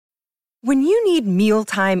When you need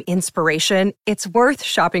mealtime inspiration, it's worth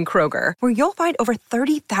shopping Kroger, where you'll find over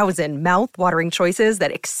 30,000 mouth-watering choices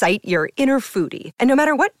that excite your inner foodie. And no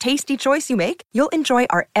matter what tasty choice you make, you'll enjoy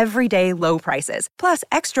our everyday low prices, plus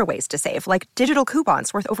extra ways to save, like digital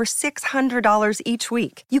coupons worth over $600 each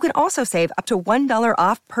week. You can also save up to $1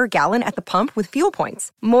 off per gallon at the pump with fuel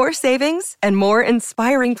points. More savings and more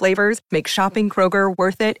inspiring flavors make shopping Kroger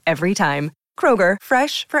worth it every time. Kroger,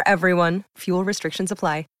 fresh for everyone. Fuel restrictions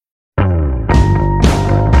apply.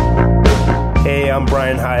 Hey, I'm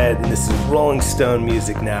Brian Hyatt, and this is Rolling Stone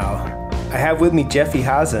Music Now. I have with me Jeffy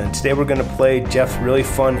Haza, and today we're going to play Jeff's really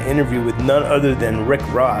fun interview with none other than Rick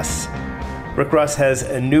Ross. Rick Ross has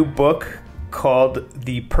a new book called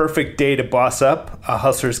The Perfect Day to Boss Up, A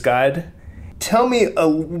Hustler's Guide. Tell me a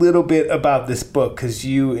little bit about this book, because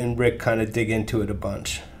you and Rick kind of dig into it a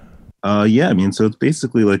bunch. So it's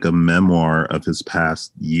basically like a memoir of his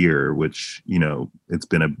past year, which, it's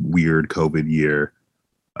been a weird COVID year.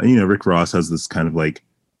 Rick Ross has this kind of like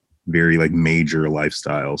very like major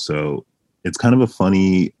lifestyle. So it's kind of a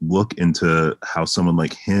funny look into how someone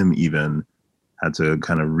like him even had to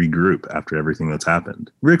kind of regroup after everything that's happened.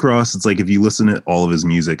 Rick Ross, it's like if you listen to all of his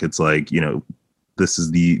music, it's like, this is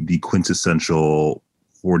the quintessential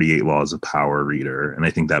 48 Laws of Power reader. And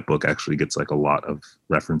I think that book actually gets like a lot of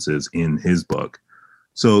references in his book.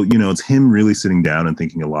 So, it's him really sitting down and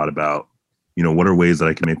thinking a lot about, what are ways that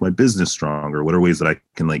I can make my business stronger? What are ways that I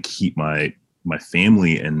can like keep my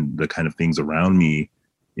family and the kind of things around me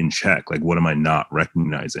in check? Like, what am I not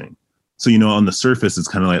recognizing? So, on the surface, it's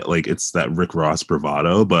kind of like it's that Rick Ross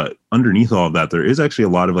bravado, but underneath all of that, there is actually a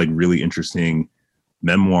lot of like really interesting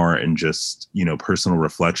memoir and just, personal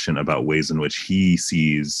reflection about ways in which he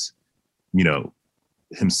sees,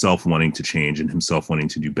 himself wanting to change and himself wanting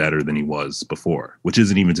to do better than he was before, which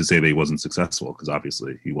isn't even to say that he wasn't successful, because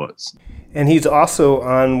obviously he was. And he's also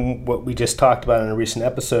on what we just talked about in a recent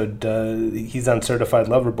episode. He's on Certified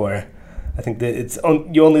Lover Boy. I think that it's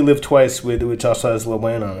You Only Live Twice, which also has Lil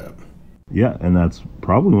Wayne on it. Yeah, and that's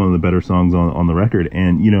probably one of the better songs on the record.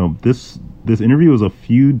 And, this interview was a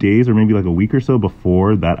few days or maybe like a week or so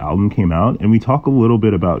before that album came out. And we talk a little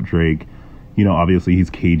bit about Drake. Obviously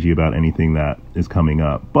he's cagey about anything that is coming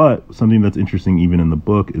up. But something that's interesting even in the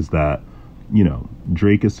book is that,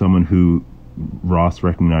 Drake is someone who Ross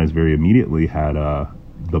recognized very immediately had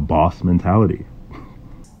the boss mentality.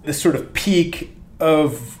 The sort of peak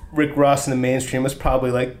of Rick Ross in the mainstream was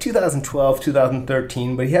probably like 2012,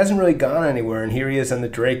 2013, but he hasn't really gone anywhere. And here he is on the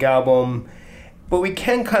Drake album. But we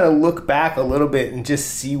can kind of look back a little bit and just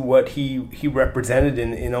see what he represented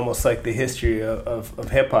in almost like the history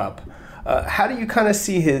of hip-hop. How do you kind of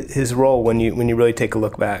see his role when you really take a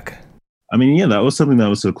look back? That was something that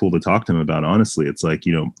was so cool to talk to him about, honestly. It's like,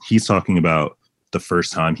 he's talking about the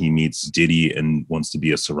first time he meets Diddy and wants to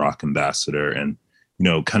be a Ciroc ambassador and,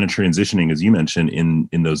 kind of transitioning, as you mentioned,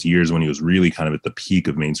 in those years when he was really kind of at the peak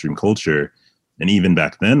of mainstream culture. And even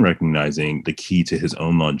back then, recognizing the key to his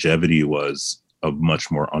own longevity was a much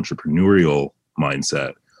more entrepreneurial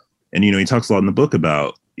mindset. And, he talks a lot in the book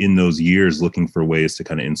about in those years looking for ways to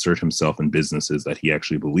kind of insert himself in businesses that he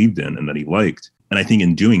actually believed in and that he liked. And I think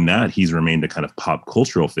in doing that, he's remained a kind of pop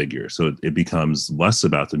cultural figure. So it becomes less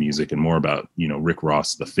about the music and more about, Rick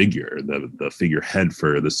Ross, the figure, the figurehead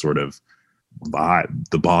for this sort of vibe,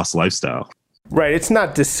 the boss lifestyle. Right. It's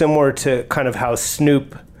not dissimilar to kind of how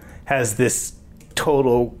Snoop has this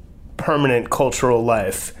total permanent cultural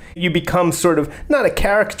life. You become sort of not a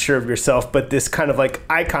caricature of yourself, but this kind of like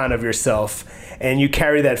icon of yourself. And you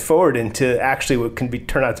carry that forward into actually what can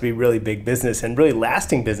turn out to be really big business and really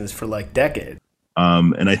lasting business for like decades.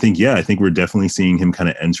 And I think we're definitely seeing him kind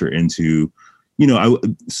of enter into,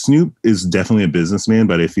 Snoop is definitely a businessman,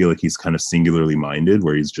 but I feel like he's kind of singularly minded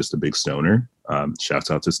where he's just a big stoner.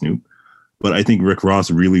 Shouts out to Snoop. But I think Rick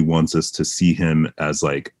Ross really wants us to see him as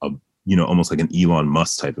like almost like an Elon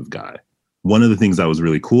Musk type of guy. One of the things that was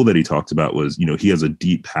really cool that he talked about was, he has a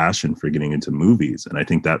deep passion for getting into movies. And I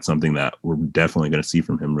think that's something that we're definitely going to see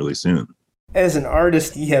from him really soon. As an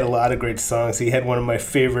artist, he had a lot of great songs. He had one of my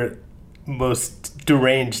favorite, most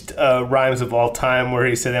deranged rhymes of all time where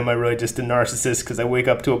he said, "Am I really just a narcissist because I wake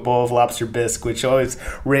up to a bowl of lobster bisque," which always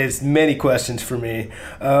raised many questions for me.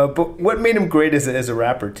 But what made him great as a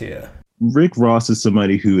rapper to you? Rick Ross is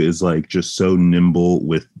somebody who is like just so nimble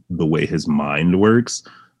with the way his mind works.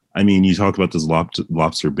 You talk about this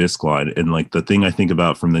lobster bisque line, and like the thing I think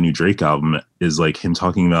about from the new Drake album is like him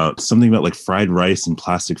talking about something about like fried rice and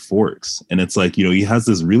plastic forks. And it's like, he has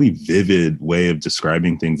this really vivid way of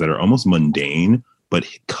describing things that are almost mundane, but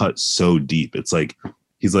cut so deep. It's like,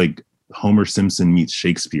 he's like Homer Simpson meets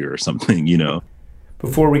Shakespeare or something,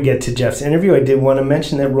 Before we get to Jeff's interview, I did want to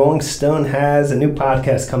mention that Rolling Stone has a new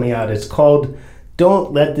podcast coming out. It's called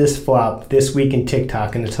Don't Let This Flop, This Week in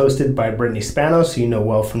TikTok, and it's hosted by Brittany Spanos, who you know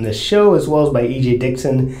well from this show, as well as by EJ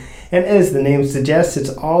Dixon. And as the name suggests, it's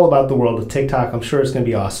all about the world of TikTok. I'm sure it's going to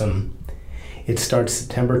be awesome. It starts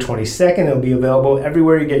September 22nd. It'll be available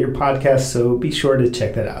everywhere you get your podcasts, so be sure to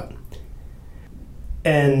check that out.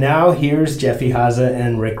 And now here's Jeffy Haza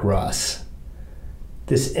and Rick Ross.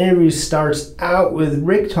 This interview starts out with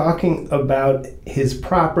Rick talking about his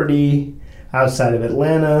property outside of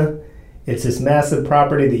Atlanta. It's this massive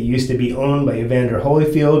property that used to be owned by Evander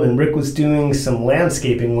Holyfield, and Rick was doing some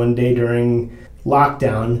landscaping one day during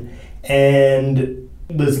lockdown and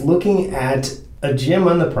was looking at a gym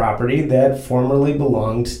on the property that formerly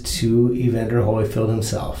belonged to Evander Holyfield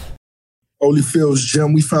himself. Holyfield's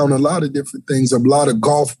gym, we found a lot of different things, a lot of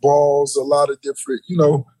golf balls, a lot of different,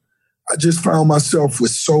 I just found myself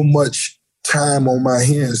with so much time on my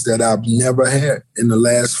hands that I've never had in the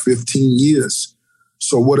last 15 years.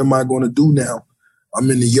 So what am I going to do now? I'm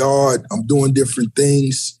in the yard. I'm doing different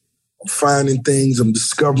things. I'm finding things. I'm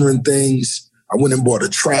discovering things. I went and bought a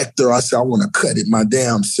tractor. I said, I want to cut it my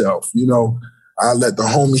damn self. I let the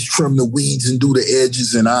homies trim the weeds and do the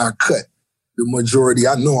edges, and I cut the majority.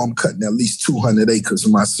 I know I'm cutting at least 200 acres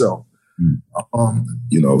myself.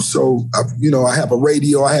 So I have a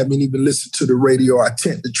radio. I haven't even listened to the radio. I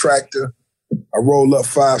tent the tractor. I roll up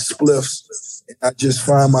 5 spliffs. And I just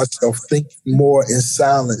find myself thinking more in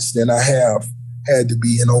silence than I have had to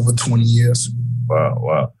be in over 20 years.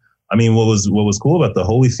 Wow. I mean, what was cool about the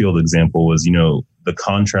Holyfield example was, the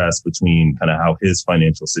contrast between kind of how his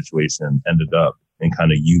financial situation ended up and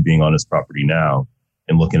kind of you being on his property now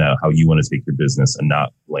and looking at how you want to take your business and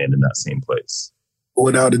not land in that same place.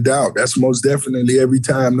 Without a doubt. That's most definitely every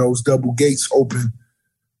time those double gates open,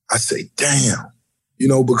 I say, damn,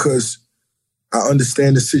 because I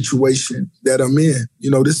understand the situation that I'm in.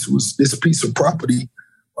 This piece of property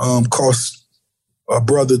cost a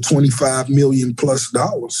brother $25 million plus.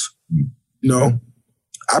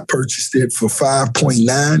 I purchased it for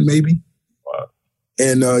 5.9 maybe. Wow.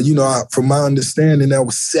 And, from my understanding, that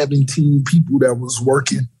was 17 people that was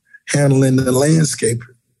working, handling the landscaping.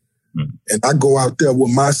 And I go out there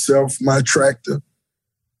with myself, my tractor,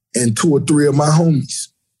 and 2 or 3 of my homies.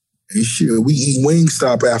 And shit, we eat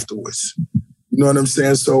Wingstop afterwards. You know what I'm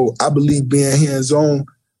saying? So I believe being hands-on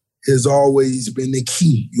has always been the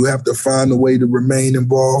key. You have to find a way to remain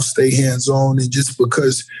involved, stay hands-on, and just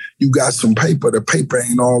because you got some paper, the paper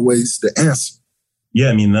ain't always the answer.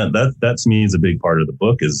 Yeah, I mean, that to me is a big part of the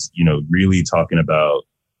book is, really talking about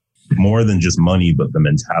more than just money, but the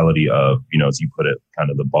mentality of, as you put it, kind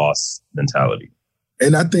of the boss mentality.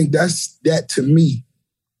 And I think that to me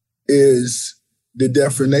is the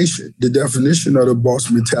definition of the boss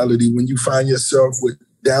mentality. When you find yourself with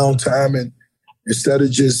downtime and instead of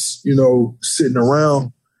just, sitting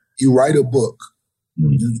around, you write a book,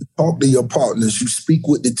 you talk to your partners, you speak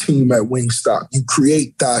with the team at Wingstop, you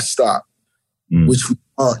create Thy Stop, which we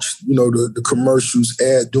launched, the commercials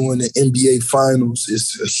ad during the NBA finals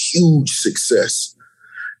is a huge success.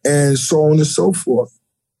 And so on and so forth.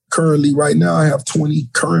 Currently, right now, I have 20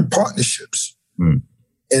 current partnerships.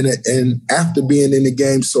 And after being in the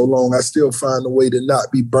game so long, I still find a way to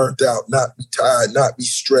not be burnt out, not be tired, not be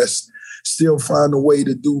stressed, still find a way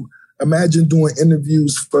to imagine doing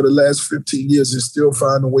interviews for the last 15 years and still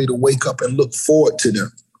find a way to wake up and look forward to them.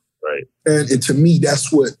 Right. And to me,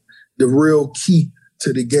 that's what the real key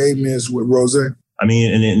to the game is with Rose. I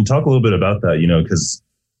mean, and talk a little bit about that, because,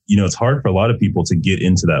 it's hard for a lot of people to get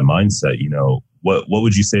into that mindset. What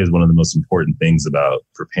would you say is one of the most important things about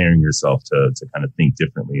preparing yourself to kind of think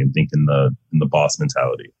differently and think in the boss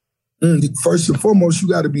mentality? First and foremost, you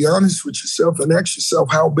got to be honest with yourself and ask yourself,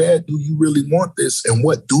 how bad do you really want this and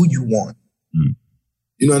what do you want?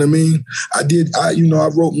 You know what I mean? I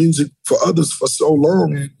wrote music for others for so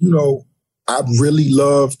long and, I really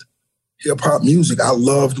loved hip-hop music. I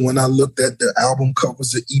loved when I looked at the album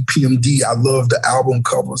covers of EPMD. I loved the album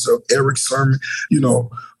covers of Eric Sermon,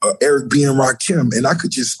 Eric B. and Rakim. And I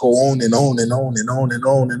could just go on and on and on and on and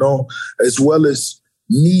on and on, as well as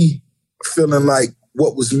me feeling like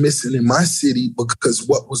what was missing in my city, because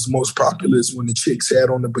what was most popular is when the chicks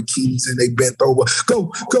had on the bikinis and they bent over.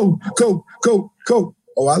 Go, go, go, go, go.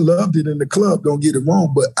 Oh, I loved it in the club, don't get it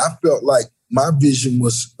wrong. But I felt like my vision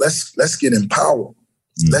was let's get empowered.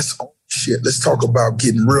 Let's talk about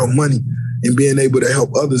getting real money and being able to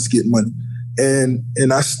help others get money.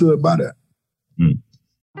 And I stood by that.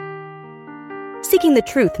 Seeking the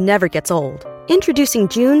truth never gets old. Introducing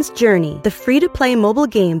June's Journey, the free-to-play mobile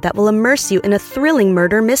game that will immerse you in a thrilling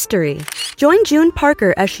murder mystery. Join June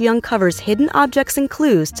Parker as she uncovers hidden objects and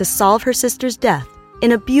clues to solve her sister's death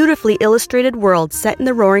in a beautifully illustrated world set in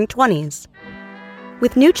the Roaring '20s.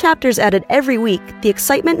 With new chapters added every week, the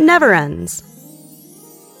excitement never ends.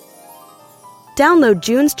 Download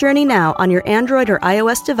June's Journey now on your Android or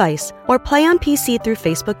iOS device, or play on PC through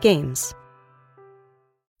Facebook Games.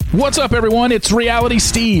 What's up, everyone? It's Reality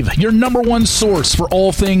Steve, your number one source for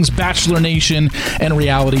all things Bachelor Nation and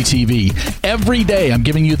reality TV. Every day, I'm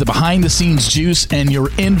giving you the behind-the-scenes juice and your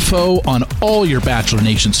info on all your Bachelor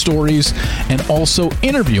Nation stories, and also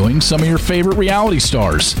interviewing some of your favorite reality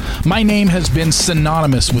stars. My name has been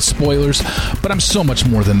synonymous with spoilers, but I'm so much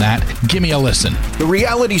more than that. Give me a listen. The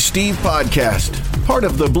Reality Steve Podcast, part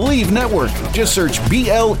of the Believe Network. Just search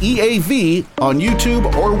BLEAV on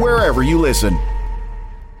YouTube or wherever you listen.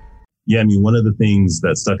 Yeah, I mean, one of the things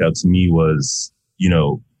that stuck out to me was,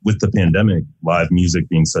 with the pandemic, live music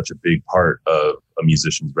being such a big part of a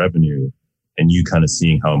musician's revenue, and you kind of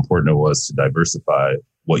seeing how important it was to diversify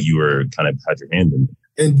what you were kind of had your hand in.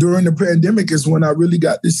 And during the pandemic is when I really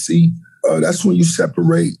got to see, that's when you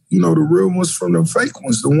separate, the real ones from the fake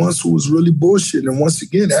ones, the ones who was really bullshit. And once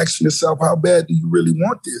again, asking yourself, how bad do you really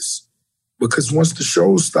want this? Because once the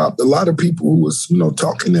show stopped, a lot of people who was,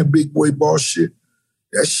 talking that big boy bullshit,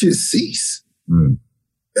 that shit ceased.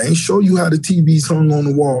 They ain't show you how the TVs hung on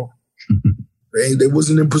the wall. They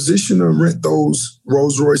wasn't in position to rent those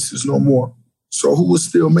Rolls Royces no more. So who was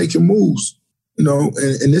still making moves?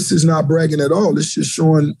 And this is not bragging at all. It's just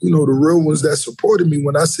showing, the real ones that supported me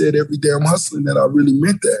when I said every day I'm hustling, that I really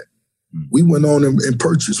meant that. We went on and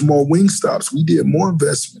purchased more Wingstops. We did more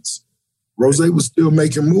investments. Rose was still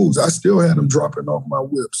making moves. I still had them dropping off my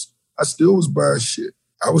whips. I still was buying shit.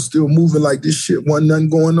 I was still moving like this shit wasn't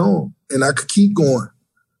nothing going on. And I could keep going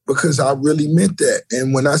because I really meant that.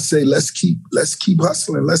 And when I say, let's keep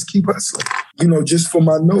hustling, just for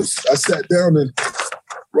my notes, I sat down and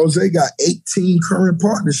Rose got 18 current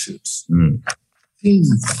partnerships. And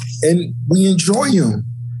we enjoy them.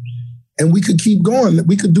 And we could keep going.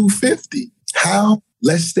 We could do 50. How?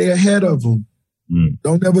 Let's stay ahead of them.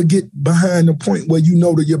 Don't ever get behind the point where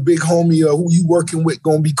that your big homie or who you working with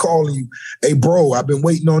gonna be calling you. Hey, bro, I've been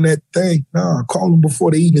waiting on that thing. Nah, call them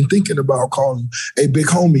before they even thinking about calling you. Hey, big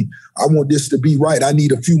homie, I want this to be right. I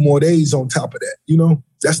need a few more days on top of that.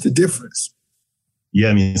 That's the difference. Yeah,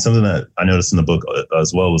 I mean, something that I noticed in the book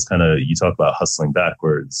as well was kind of, you talk about hustling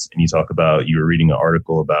backwards, and you were reading an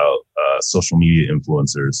article about social media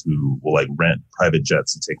influencers who will rent private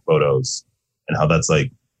jets to take photos, and how that's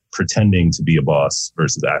pretending to be a boss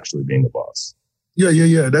versus actually being a boss.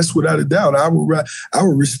 Yeah. That's without a doubt. I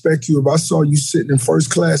would respect you if I saw you sitting in first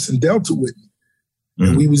class in Delta with me.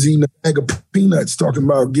 And we was eating a bag of peanuts talking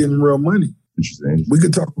about getting real money. Interesting. We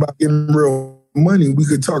could talk about getting real money. We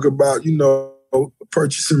could talk about,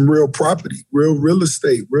 purchasing real property, real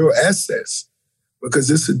estate, real assets.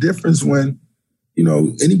 Because it's a difference when,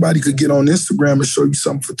 anybody could get on Instagram and show you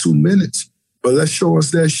something for 2 minutes. But let's show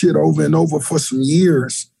us that shit over and over for some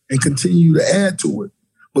years and continue to add to it,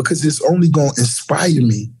 because it's only going to inspire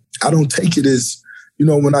me. I don't take it as,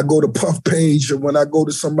 when I go to Puff page or when I go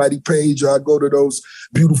to somebody page or I go to those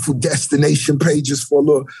beautiful destination pages for a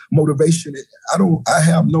little motivation. I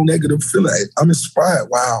have no negative feeling. I'm inspired.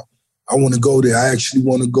 Wow, I want to go there. I actually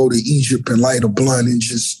want to go to Egypt and light a blunt and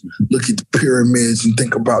just look at the pyramids and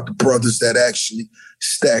think about the brothers that actually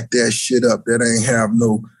stacked that shit up that ain't have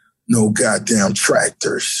no goddamn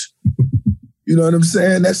tractors. You know what I'm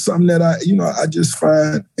saying? That's something that I just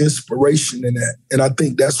find inspiration in that. And I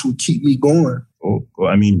think that's what keep me going. Well,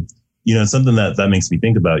 I mean, something that makes me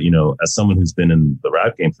think about, as someone who's been in the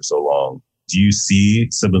rap game for so long, do you see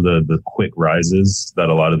some of the quick rises that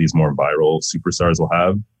a lot of these more viral superstars will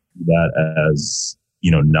have, that as,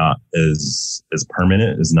 not as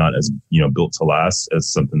permanent, is not as, built to last as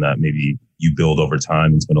something that maybe you build over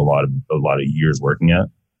time and spend a lot of years working at?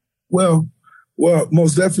 Well,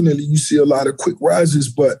 most definitely you see a lot of quick rises,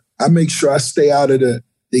 but I make sure I stay out of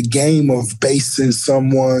the game of basing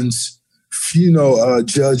someone's,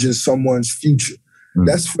 judging someone's future.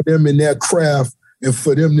 That's for them in their craft and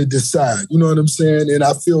for them to decide. You know what I'm saying? And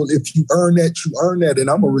I feel if you earn that, you earn that, and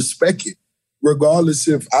I'm going to respect it, regardless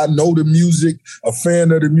if I know the music, a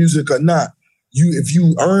fan of the music or not. If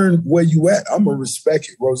you earn where you at, I'm going to respect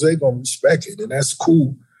it. Rose going to respect it, and that's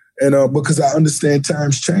cool. And because I understand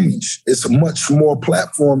times change. It's much more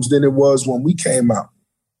platforms than it was when we came out.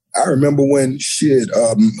 I remember when MySpace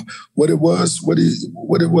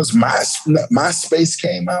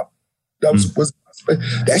came out. That was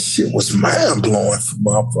that shit was mind blowing for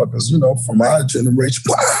motherfuckers, from our generation.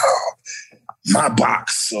 Wow, My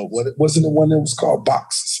Box, or what? Wasn't the one that was called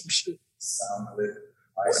Box or some shit?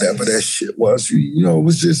 Whatever that shit was. You know, it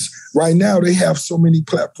was just, right now they have so many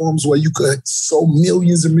platforms where you could, so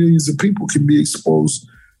millions and millions of people can be exposed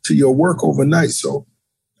to your work overnight. So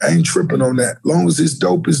I ain't tripping on that. Long as it's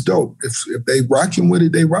dope, it's dope. If they rocking with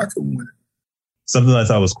it, they rocking with it. Something I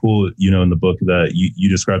thought was cool, you know, in the book that you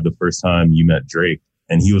described the first time you met Drake,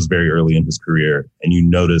 and he was very early in his career, and you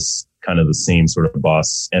noticed kind of the same sort of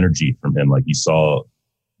boss energy from him. Like you saw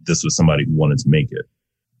this was somebody who wanted to make it.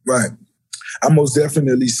 Right. I most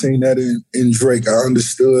definitely seen that in Drake. I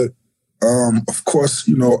understood. Of course,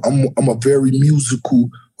 you know, I'm a very musical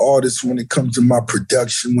artist when it comes to my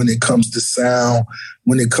production, when it comes to sound,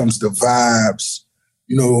 when it comes to vibes.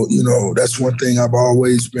 You know, that's one thing I've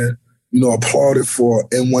always been, you know, applauded for.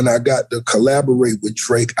 And when I got to collaborate with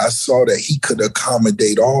Drake, I saw that he could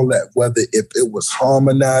accommodate all that, whether if it was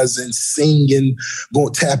harmonizing, singing,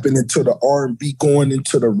 tapping into the R&B, going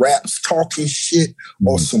into the raps, talking shit,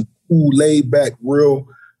 or some cool, laid back, real,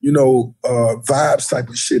 you know, vibes type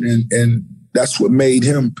of shit. And that's what made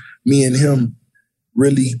me and him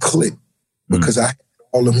really click, because I had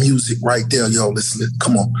all the music right there. Yo, listen,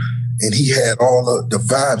 come on. And he had all of the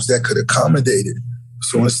vibes that could accommodate it.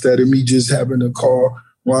 So instead of me just having to call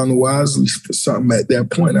Ronald Wisely for something at that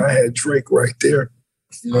point, I had Drake right there.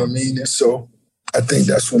 You know what I mean? And so I think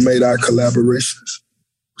that's what made our collaborations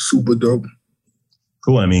super dope.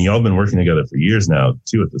 Cool. I mean, y'all been working together for years now,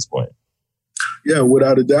 too, at this point. Yeah,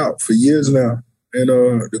 without a doubt, for years now. And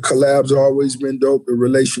the collabs always been dope. The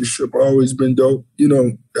relationship always been dope. You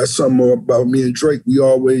know, that's something about me and Drake. We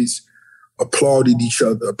always applauded each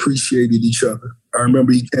other, appreciated each other. I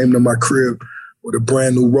remember he came to my crib with a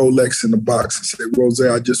brand new Rolex in the box and said, Rose,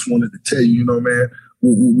 I just wanted to tell you, you know, man,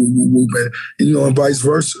 man. You know, and vice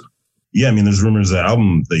versa. Yeah, I mean, there's rumors of the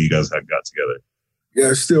album that you guys have got together. Yeah,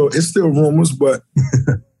 it's still rumors, but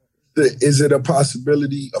is it a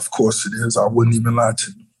possibility? Of course it is. I wouldn't even lie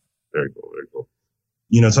to you. Very cool, very cool.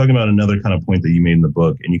 You know, talking about another kind of point that you made in the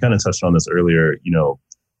book, and you kind of touched on this earlier, you know,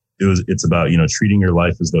 it's about, you know, treating your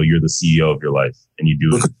life as though you're the CEO of your life, and you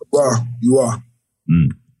do it. You are.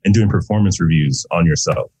 And doing performance reviews on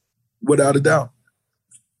yourself. Without a doubt.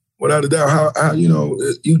 Without a doubt. How you know,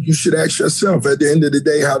 you should ask yourself at the end of the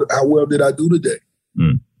day, how well did I do today?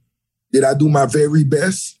 Did I do my very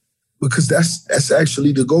best? Because that's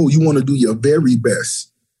actually the goal. You want to do your very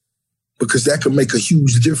best, because that can make a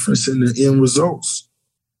huge difference in the end results.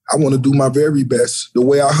 I want to do my very best. The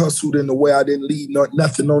way I hustled and the way I didn't leave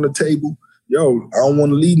nothing on the table, yo, I don't want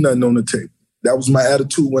to leave nothing on the table. That was my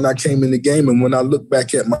attitude when I came in the game. And when I look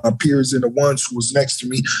back at my peers and the ones who was next to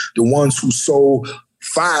me, the ones who sold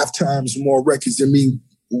 5 times more records than me,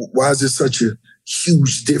 why is there such a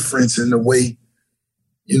huge difference in the way,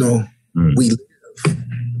 you know, we live?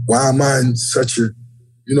 Why am I in such a,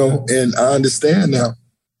 you know, and I understand now.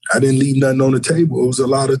 I didn't leave nothing on the table. It was a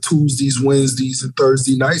lot of Tuesdays, Wednesdays, and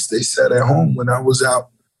Thursday nights they sat at home when I was out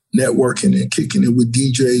networking and kicking it with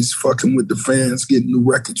DJs, fucking with the fans, getting new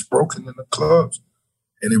records broken in the clubs.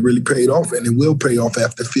 And it really paid off, and it will pay off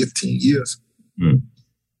after 15 years.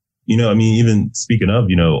 You know, I mean, even speaking of,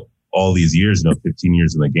 you know, all these years, you know, 15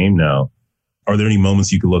 years in the game now, are there any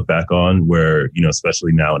moments you could look back on where, you know,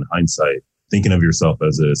 especially now in hindsight, thinking of yourself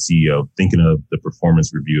as a CEO, thinking of the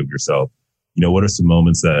performance review of yourself, you know, what are some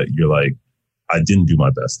moments that you're like, I didn't do my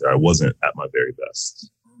best there. I wasn't at my very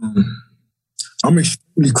best. I'm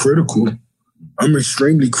extremely critical. I'm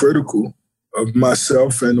extremely critical of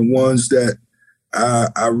myself and the ones that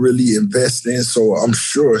I really invest in. So I'm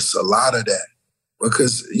sure it's a lot of that,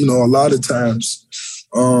 because, you know, a lot of times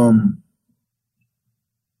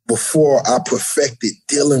before I perfected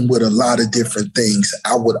dealing with a lot of different things,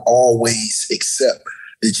 I would always accept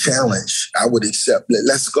the challenge. I would accept,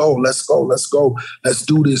 let's go. Let's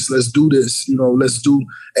do this. You know, let's do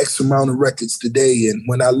X amount of records today. And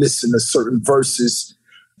when I listen to certain verses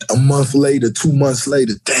a month later, 2 months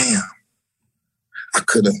later, damn, I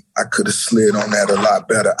could have slid on that a lot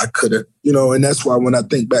better. I could have, you know, and that's why when I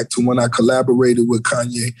think back to when I collaborated with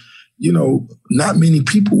Kanye, you know, not many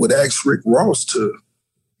people would ask Rick Ross to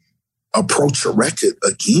approach a record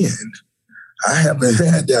again. I haven't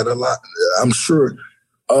had that a lot. I'm sure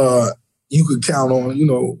you could count on, you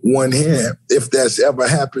know, one hand if that's ever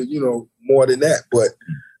happened, you know, more than that. But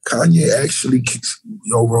Kanye actually,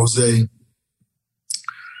 yo, Rose, this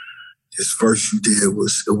verse you did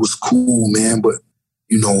was cool, man. But,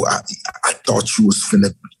 you know, I thought you was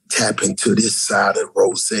finna tap into this side of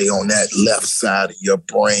Rose on that left side of your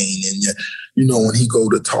brain. And, you know, when he go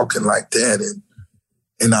to talking like that,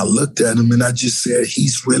 and I looked at him and I just said,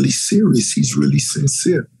 he's really serious. He's really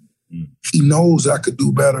sincere. He knows I could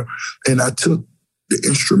do better. And I took the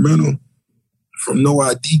instrumental from No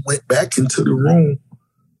ID, went back into the room,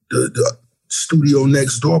 the studio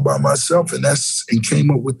next door by myself, and came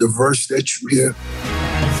up with the verse that you hear.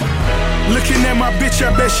 Looking at my bitch,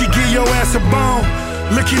 I bet she give your ass a bone.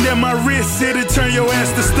 Looking at my wrist, it'll turn your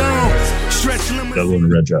ass to stone. Stretch limits. Devil in a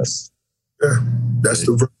red dress. Yeah, that's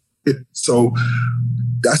the verse. So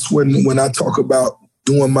that's when I talk about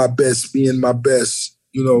doing my best, being my best,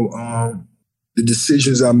 the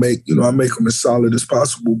decisions I make, I make them as solid as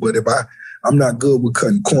possible. But if I'm not good with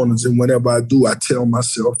cutting corners, and whenever I do, I tell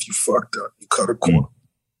myself, you fucked up, you cut a corner.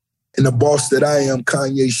 And the boss that I am,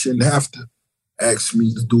 Kanye, shouldn't have to ask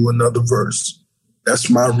me to do another verse. That's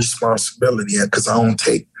my responsibility, because I don't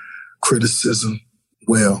take criticism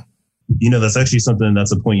well. That's actually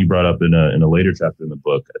that's a point you brought up in a later chapter in the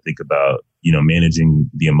book. I think about, managing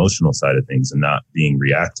the emotional side of things and not being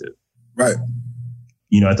reactive. Right.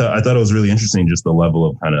 I thought it was really interesting, just the level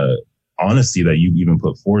of kind of honesty that you even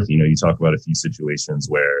put forth. You talk about a few situations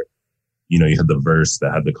where, you had the verse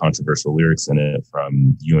that had the controversial lyrics in it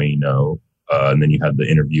from You Ain't Know. And then you had the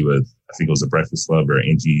interview with, I think it was a Breakfast Club or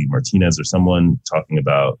Angie Martinez or someone talking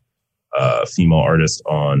about a female artist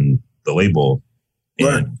on the label. And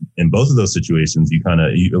right. In both of those situations, you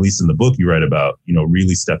at least in the book, you write about,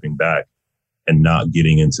 really stepping back and not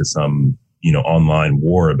getting into some, online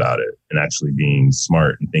war about it, and actually being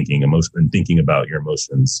smart and thinking about your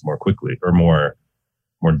emotions more quickly, or more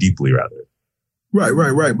deeply rather.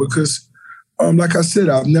 Right. Because, like I said,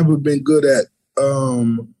 I've never been good at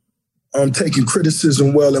taking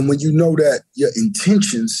criticism well. And when you know that your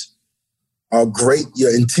intentions are great,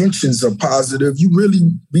 your intentions are positive, you really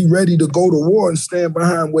be ready to go to war and stand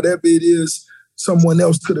behind whatever it is someone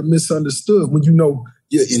else could have misunderstood, when you know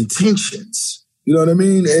your intentions. You know what I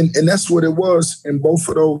mean? And that's what it was in both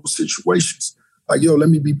of those situations. Like, let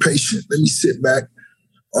me be patient. Let me sit back.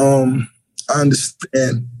 I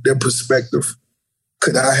understand their perspective.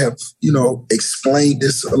 Could I have, explained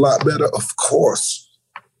this a lot better? Of course.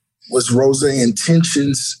 Was Rose's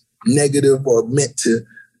intentions negative or meant to,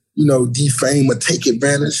 defame or take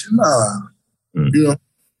advantage? Nah.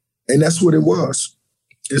 And that's what it was.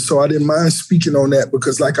 And so I didn't mind speaking on that,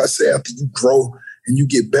 because like I said, after you grow and you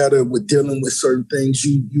get better with dealing with certain things,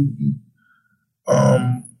 it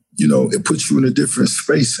puts you in a different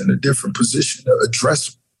space, in a different position to address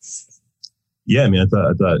them. Yeah, I mean, I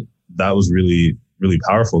thought that was really, really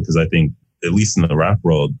powerful, because I think, at least in the rap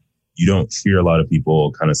world, you don't hear a lot of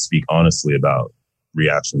people kind of speak honestly about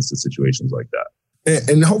reactions to situations like that.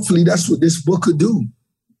 And hopefully that's what this book could do.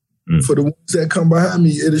 For the ones that come behind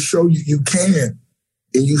me, it'll show you can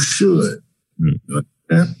and you should.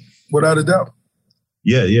 Without a doubt.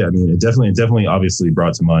 Yeah. I mean, it definitely obviously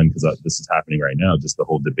brought to mind, because this is happening right now, just the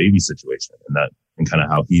whole DaBaby situation and kind of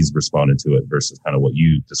how he's responded to it versus kind of what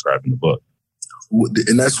you described in the book.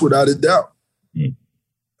 And that's without a doubt.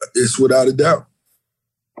 It's without a doubt.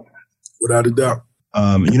 Without a doubt.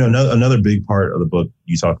 Another big part of the book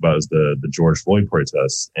you talk about is the George Floyd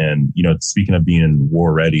protests. And, speaking of being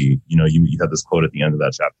war ready, you had this quote at the end of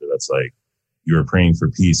that chapter that's like, you were praying for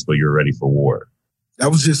peace, but you're ready for war. That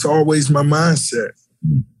was just always my mindset.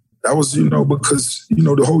 That was, because,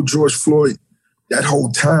 the whole George Floyd, that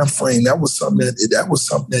whole time frame, that was something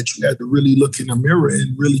that you had to really look in the mirror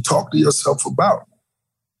and really talk to yourself about.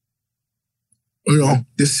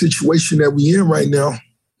 This situation that we in right now,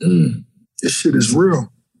 this shit is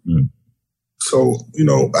real. So,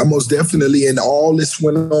 I most definitely, and all this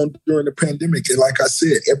went on during the pandemic. And like I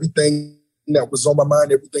said, everything that was on my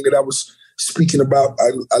mind, everything that I was speaking about,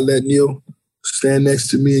 I let Neil stand next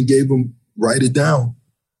to me and gave him, write it down.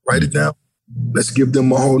 Let's give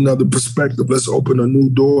them a whole nother perspective. Let's open a new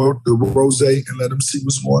door to Rose and let them see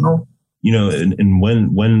what's going on. And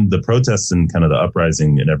when the protests and kind of the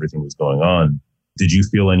uprising and everything was going on, did you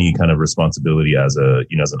feel any kind of responsibility as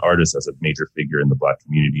as an artist, as a major figure in the Black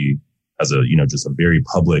community, as a, just a very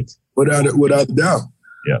public? Without a doubt.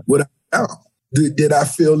 Yeah. Without a doubt. Did I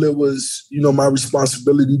feel it was, my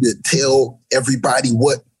responsibility to tell everybody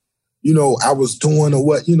what, I was doing, or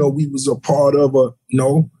what, we was a part of?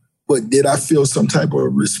 No. But did I feel some type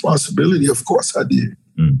of responsibility? Of course I did.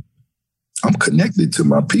 I'm connected to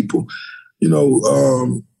my people.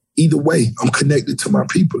 Either way, I'm connected to my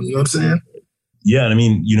people. You know what I'm saying? Yeah. And I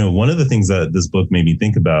mean, one of the things that this book made me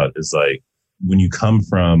think about is like, when you come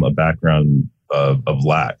from a background of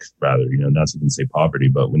lack, rather, not to even say poverty,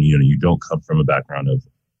 but when, you don't come from a background of,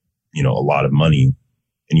 a lot of money,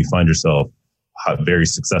 and you find yourself very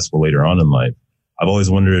successful later on in life, I've always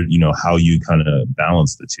wondered, how you kind of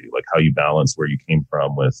balance the two, like how you balance where you came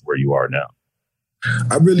from with where you are now.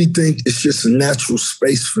 I really think it's just a natural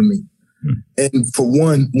space for me. And for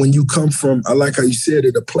one, when you come from, I like how you said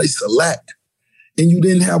it, a place of lack, and you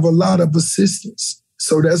didn't have a lot of assistance.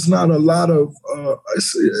 So that's not a lot of,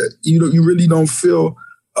 you really don't feel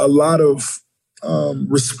a lot of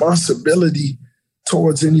responsibility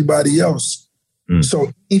towards anybody else.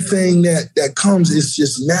 So anything that comes is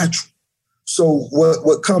just natural. So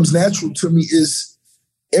what comes natural to me is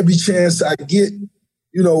every chance I get,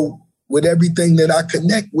 with everything that I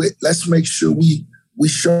connect with, let's make sure we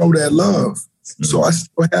show that love. So I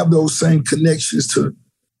still have those same connections to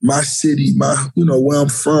my city, where I'm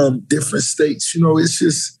from, different states. It's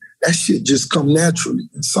just, that shit just come naturally.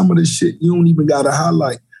 And some of this shit you don't even got to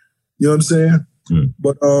highlight. You know what I'm saying?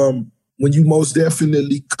 But when you most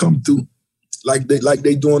definitely come through, like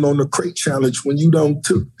they doing on the crate challenge, when you don't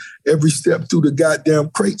took every step through the goddamn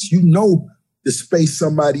crates, the space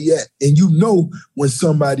somebody at, and when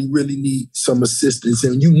somebody really needs some assistance,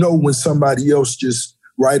 and when somebody else just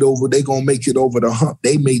right over, they gonna make it over the hump.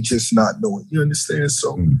 They may just not know it. You understand?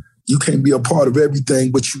 So you can't be a part of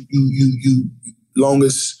everything, but you long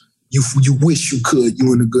as you wish you could,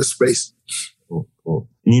 you're in a good space. Cool.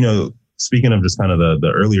 And, speaking of just kind of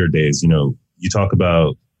the earlier days, you talk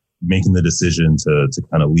about making the decision to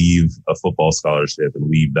kind of leave a football scholarship and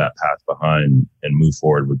leave that path behind and move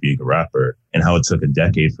forward with being a rapper, and how it took a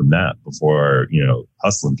decade from that before,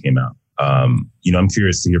 Hustlin' came out. I'm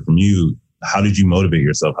curious to hear from you. How did you motivate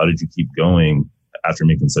yourself? How did you keep going after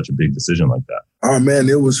making such a big decision like that? Oh, man,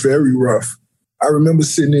 it was very rough. I remember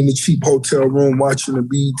sitting in the cheap hotel room watching the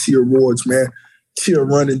BET Awards, man, tear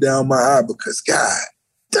running down my eye because, God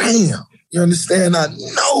damn, you understand? I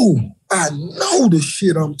know the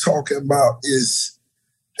shit I'm talking about is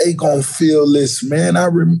they gonna feel this, man.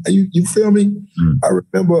 You feel me? I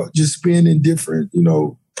remember just being in different,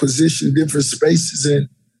 positions, different spaces, and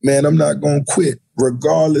man, I'm not gonna quit.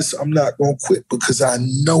 Regardless, I'm not gonna quit because I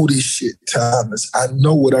know this shit timeless. I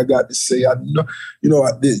know what I got to say. I know,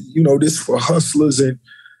 this for hustlers and,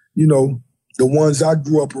 the ones I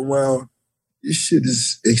grew up around. This shit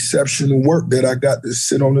is exceptional work that I got to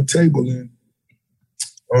sit on the table in.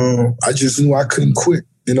 I just knew I couldn't quit,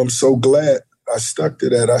 and I'm so glad I stuck to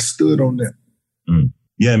that. I stood on that.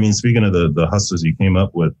 Yeah, speaking of the hustlers you came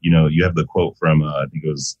up with, you have the quote from I think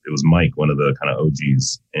it was Mike, one of the kind of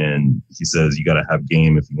OGs, and he says you got to have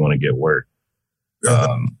game if you want to get work.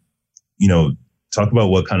 Talk about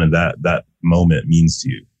what kind of that moment means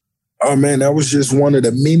to you. Oh man, that was just one of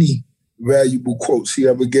the many valuable quotes he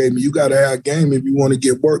ever gave me. You got to have game if you want to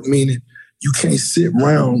get work, meaning you can't sit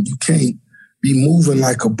around, you can't be moving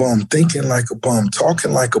like a bum, thinking like a bum,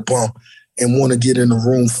 talking like a bum, and want to get in a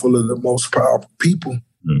room full of the most powerful people.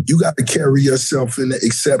 You got to carry yourself in an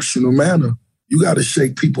exceptional manner. You got to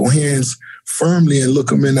shake people's hands firmly and look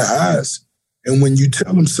them in the eyes. And when you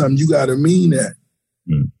tell them something, you got to mean that.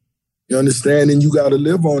 You understand? And you got to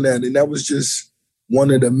live on that. And that was just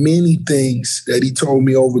one of the many things that he told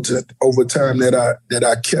me over time that I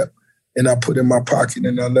kept and I put in my pocket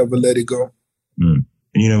and I never let it go. And,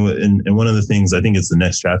 and one of the things, I think it's the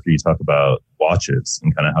next chapter, you talk about watches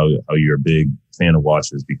and kind of how you're a big fan of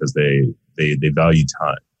watches because they value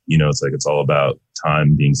time. It's all about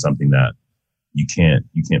time being something that you can't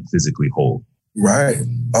physically hold. Right.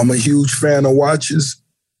 I'm a huge fan of watches.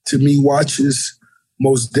 To me, watches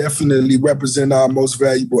most definitely represent our most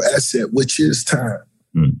valuable asset, which is time.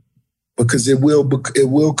 Because it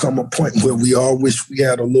will come a point where we all wish we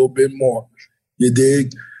had a little bit more. You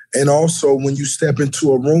dig? And also, when you step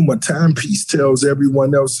into a room, a timepiece tells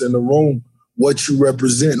everyone else in the room what you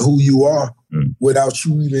represent, who you are, without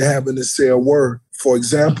you even having to say a word. For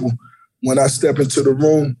example, when I step into the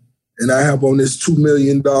room and I have on this $2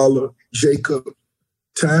 million Jacob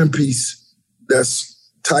timepiece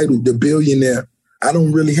that's titled The Billionaire, I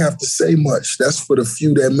don't really have to say much. That's for the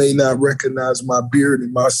few that may not recognize my beard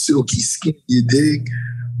and my silky skin, you dig?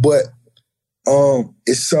 But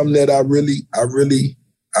it's something that I really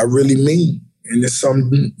mean, and it's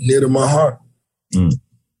something near to my heart.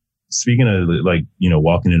 Speaking of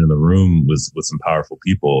walking into the room with some powerful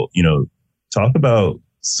people, talk about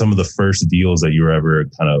some of the first deals that you were ever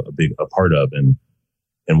kind of a part of and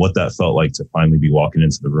what that felt like to finally be walking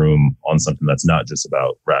into the room on something that's not just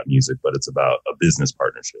about rap music, but it's about a business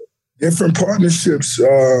partnership. Different partnerships.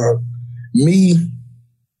 Me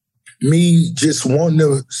just wanting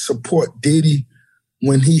to support Diddy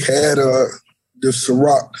when he had the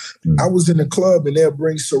Ciroc. I was in the club and they'd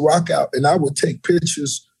bring Ciroc out and I would take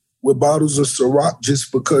pictures with bottles of Ciroc just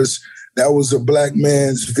because that was a black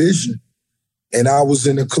man's vision. And I was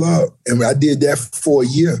in the club and I did that for a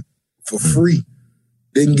year for free.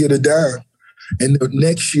 Didn't get a dime. And the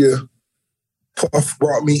next year, Puff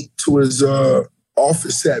brought me to his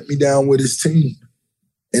office, sat me down with his team,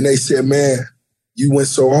 and they said, man, you went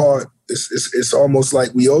so hard. It's almost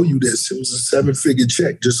like we owe you this. It was a 7-figure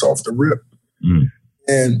check just off the rip.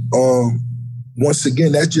 And once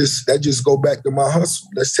again, that just go back to my hustle.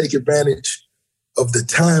 Let's take advantage of the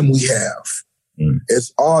time we have.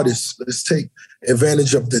 As artists, let's take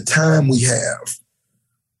advantage of the time we have.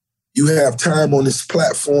 You have time on this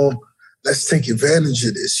platform. Let's take advantage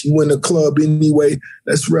of this. You in the club anyway.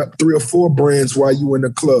 Let's rep 3 or 4 brands while you in the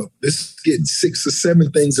club. Let's get 6 or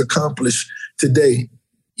 7 things accomplished today.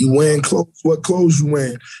 You wearing clothes? What clothes you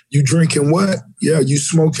wearing? You drinking what? Yeah, you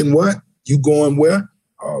smoking what? You going where?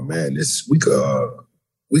 Oh man, we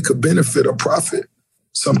could benefit or profit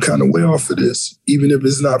some kind of way off of this. Even if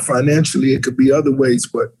it's not financially, it could be other ways.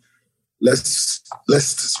 But let's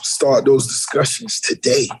start those discussions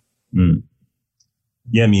today.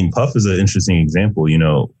 Yeah, I mean, Puff is an interesting example. You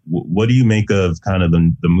know, what do you make of kind of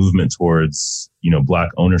the movement towards, you know, Black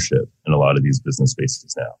ownership in a lot of these business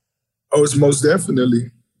spaces now? Oh, that's most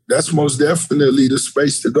definitely the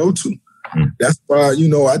space to go to. That's why, you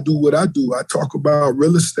know, I do what I do. I talk about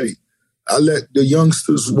real estate. I let the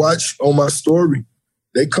youngsters watch on my story.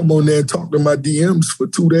 They come on there and talk to my DMs for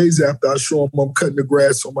 2 days after I show them I'm cutting the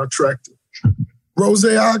grass on my tractor. Rose,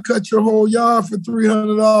 I'll cut your whole yard for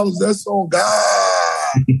 $300. That's on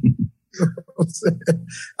God. You know what I'm saying?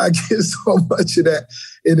 I get so much of that.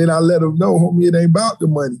 And then I let them know, homie, it ain't about the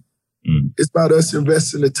money. It's about us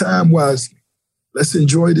investing the time wisely. Let's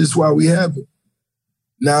enjoy this while we have it.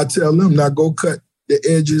 Now I tell them, now go cut the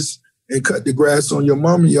edges and cut the grass on your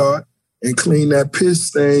mama yard and clean that piss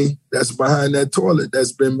stain that's behind that toilet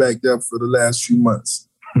that's been back there for the last few months.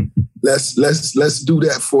 Let's do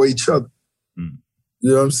that for each other. You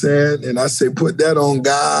know what I'm saying? And I say, put that on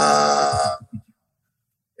God.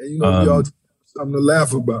 And you know, we all have something to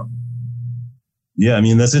laugh about. Yeah, I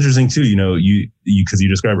mean, that's interesting too. You know, you because you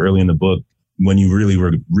described early in the book when you really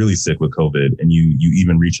were really sick with COVID, and you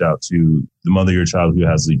even reached out to the mother of your child who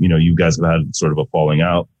has, you know, you guys have had sort of a falling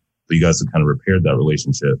out, but you guys have kind of repaired that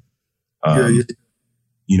relationship.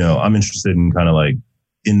 You know, I'm interested in kind of like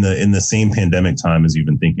in the same pandemic time as you've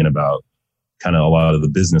been thinking about kind of a lot of the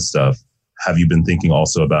business stuff. Have you been thinking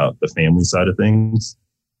also about the family side of things?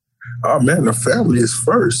 Oh man, the family is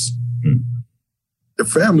first. The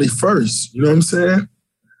family first. You know what I'm saying?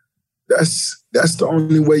 That's the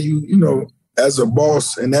only way you know, as a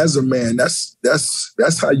boss and as a man, that's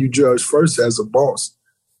how you judge first as a boss.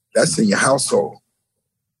 That's in your household.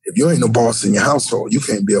 If you ain't no boss in your household, you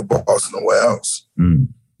can't be a boss nowhere else. You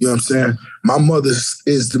know what I'm saying? My mother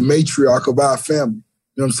is the matriarch of our family.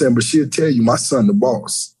 You know what I'm saying? But she'll tell you, my son the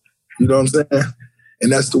boss. You know what I'm saying?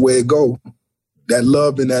 And that's the way it goes. That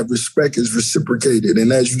love and that respect is reciprocated.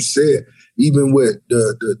 And as you said, even with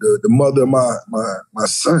the mother of my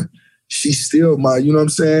son, she's still you know what I'm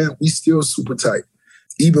saying? We still super tight.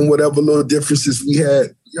 Even whatever little differences we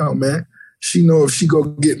had, yo, man, she know if she go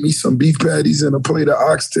get me some beef patties and a plate of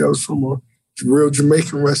oxtails from a real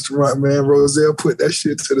Jamaican restaurant, man, Roselle put that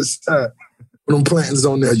shit to the side. Put them plantains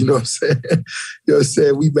on there, you know what I'm saying? You know what I'm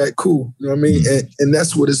saying? We back cool, you know what I mean? And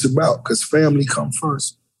that's what it's about, because family come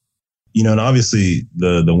first. You know, and obviously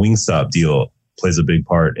the Wingstop deal plays a big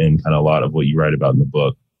part in kind of a lot of what you write about in the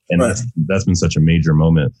book. And right. that's been such a major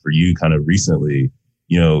moment for you kind of recently.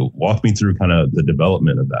 You know, walk me through kind of the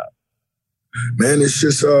development of that. Man, it's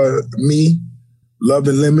just me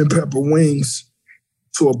loving lemon pepper wings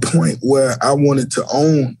to a point where I wanted to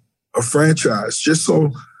own a franchise just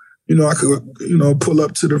so, you know, I could, you know, pull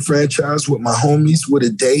up to the franchise with my homies with a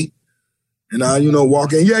date. And I, you know,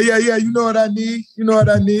 walk in, yeah, you know what I need? You know what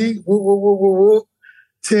I need? Whoa.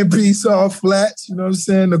 10-piece all flats, you know what I'm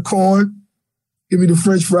saying? The corn. Give me the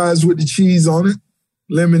French fries with the cheese on it.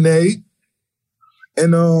 Lemonade.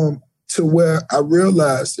 And to where I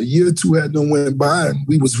realized a year or two had done went by and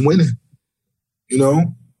we was winning, you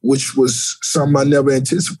know, which was something I never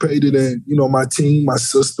anticipated. And, you know, my team, my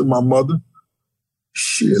sister, my mother,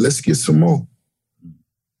 shit, let's get some more.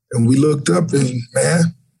 And we looked up and,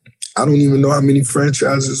 man, I don't even know how many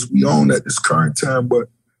franchises we own at this current time, but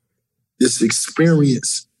this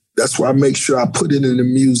experience, that's why I make sure I put it in the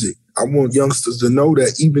music. I want youngsters to know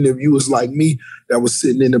that even if you was like me that was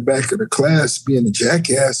sitting in the back of the class being a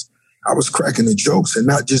jackass, I was cracking the jokes, and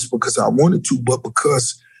not just because I wanted to, but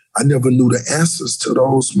because I never knew the answers to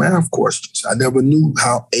those math questions. I never knew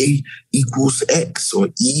how A equals X or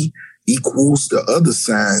E equals the other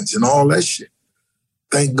signs and all that shit.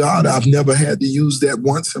 Thank God I've never had to use that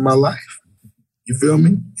once in my life. You feel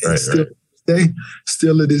me? Right.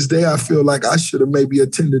 Still to this day, I feel like I should have maybe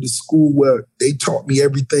attended a school where they taught me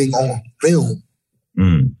everything on film.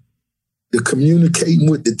 the communicating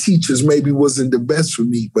with the teachers maybe wasn't the best for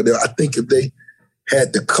me. But I think if they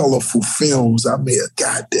had the colorful films, I may have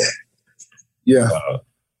got that. Yeah.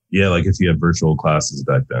 Yeah, like if you had virtual classes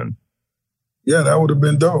back then. Yeah, that would have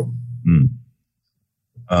been dope.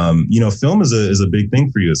 Film is a big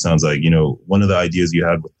thing for you, it sounds like. One of the ideas you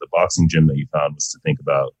had with the boxing gym that you found was to think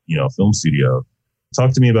about, film studio.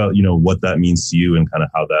 Talk to me about, what that means to you and kind of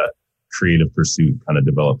how that creative pursuit kind of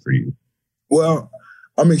developed for you. Well,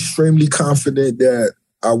 I'm extremely confident that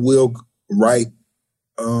I will write,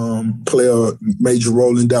 play a major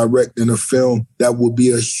role in directing a film that will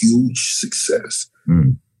be a huge success.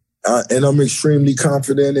 And I'm extremely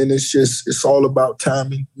confident, and it's all about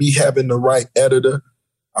timing, me having the right editor.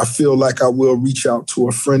 I feel like I will reach out to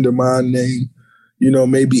a friend of mine named,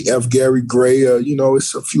 maybe F. Gary Gray.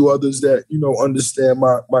 It's a few others that, understand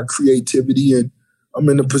my creativity, and I'm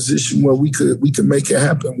in a position where we could make it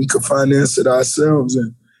happen. We could finance it ourselves.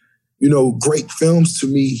 And, great films to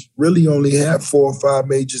me really only have 4 or 5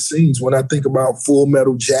 major scenes. When I think about Full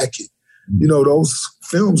Metal Jacket, those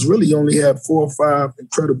films really only have 4 or 5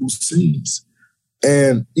 incredible scenes.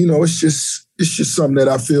 And, it's just something that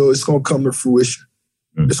I feel it's going to come to fruition.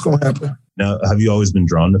 It's going to happen. Now, have you always been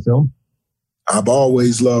drawn to film? I've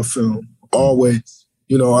always loved film. Always.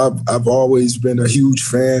 I've always been a huge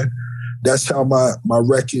fan. That's how my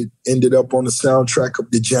record ended up on the soundtrack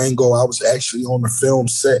of the Django. I was actually on the film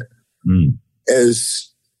set.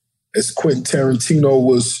 As Quentin Tarantino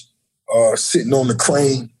was sitting on the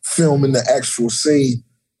crane filming the actual scene,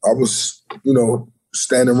 I was,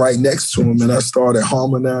 standing right next to him, and I started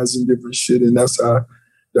harmonizing different shit, and that's how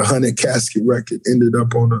the 100 Casket record ended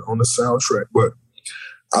up on the soundtrack. But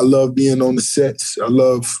I love being on the sets. I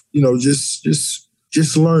love,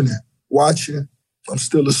 just learning, watching. I'm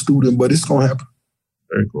still a student, but it's going to happen.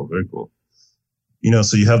 Very cool. Very cool.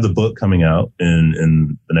 So you have the book coming out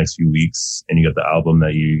in the next few weeks, and you got the album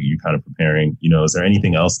that you're kind of preparing. Is there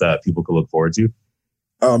anything else that people could look forward to?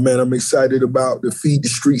 Oh, man, I'm excited about the Feed the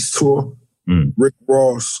Streets tour. Rick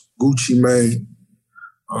Ross, Gucci Mane,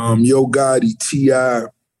 Yo Gotti, T.I.,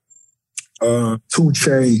 2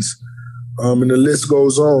 Chainz, and the list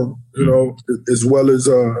goes on, as well as,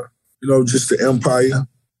 just the Empire,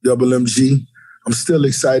 Double MG. I'm still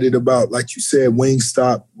excited about, like you said,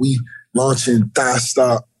 Wingstop. We launching Thigh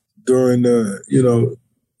Stop during the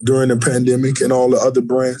pandemic, and all the other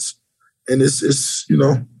brands. And it's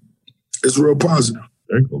real positive.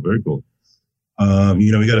 Very cool. Very cool.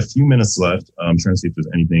 We got a few minutes left. I'm trying to see if there's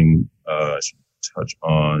anything I should touch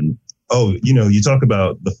on. Oh, you talk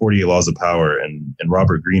about the 48 Laws of Power and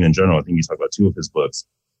Robert Greene in general. I think you talk about 2 of his books.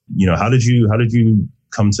 How did you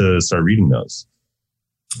come to start reading those?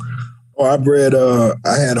 Oh, I've read,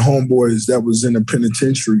 I had homeboys that was in the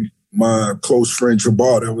penitentiary. My close friend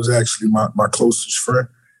Jabbar, that was actually my closest friend.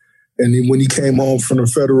 And when he came home from the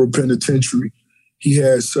federal penitentiary, he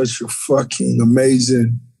had such a fucking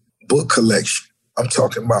amazing book collection. I'm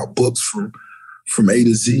talking about books from A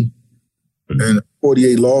to Z. And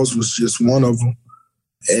 48 Laws was just one of them.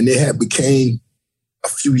 And it had became, a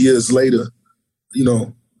few years later,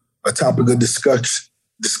 a topic of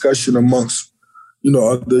discussion amongst,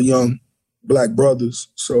 other young Black brothers.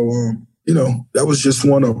 So, that was just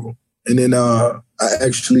one of them. And then I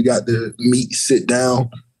actually got to sit down,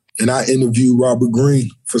 and I interviewed Robert Greene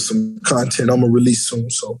for some content I'm going to release soon.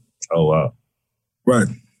 So. Oh, wow. Right.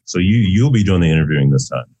 So you'll be doing the interviewing this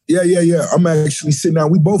time? Yeah. I'm actually sitting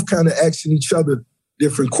down. We both kind of asking each other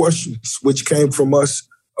different questions, which came from us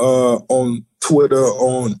on Twitter,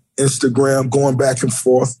 on Instagram, going back and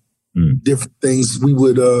forth. Different things we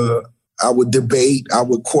would, I would debate, I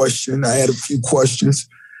would question. I had a few questions,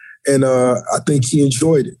 and I think he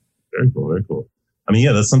enjoyed it. Very cool, very cool. I mean,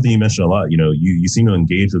 yeah, that's something you mentioned a lot. You seem to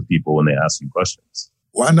engage with people when they ask you questions.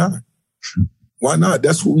 Why not? Why not?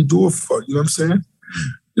 That's what we do it for. You know what I'm saying?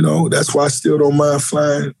 That's why I still don't mind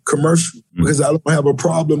flying commercial, because I don't have a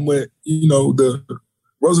problem with, the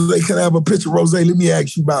Rose, can I have a picture? Rose, let me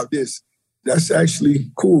ask you about this. That's actually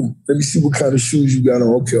cool. Let me see what kind of shoes you got on.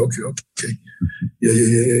 Okay. Yeah.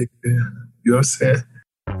 You know what I'm saying?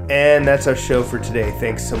 And that's our show for today.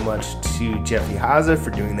 Thanks so much to Jeffy Haza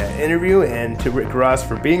for doing that interview, and to Rick Ross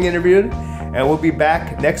for being interviewed. And we'll be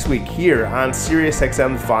back next week here on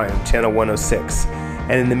SiriusXM's Volume, Channel 106.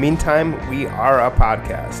 And in the meantime, we are a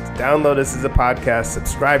podcast. Download us as a podcast.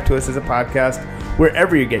 Subscribe to us as a podcast,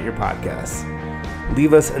 wherever you get your podcasts.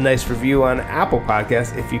 Leave us a nice review on Apple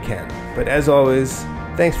Podcasts if you can. But as always,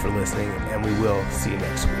 thanks for listening, and we will see you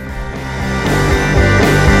next week.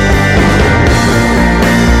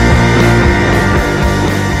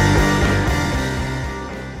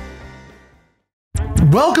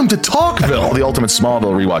 Welcome to Talkville, the Ultimate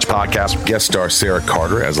Smallville Rewatch podcast. Guest star Sarah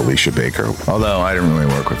Carter as Alicia Baker, although I didn't really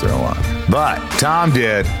work with her a lot. But Tom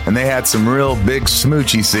did, and they had some real big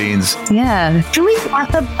smoochy scenes. Yeah. Can we talk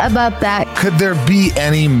about that? Could there be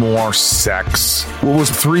any more sex? What was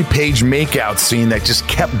a 3-page makeout scene that just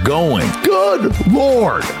kept going? Good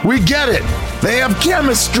Lord, we get it. They have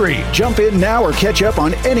chemistry. Jump in now or catch up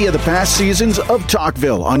on any of the past seasons of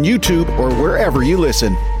Talkville on YouTube or wherever you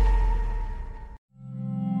listen.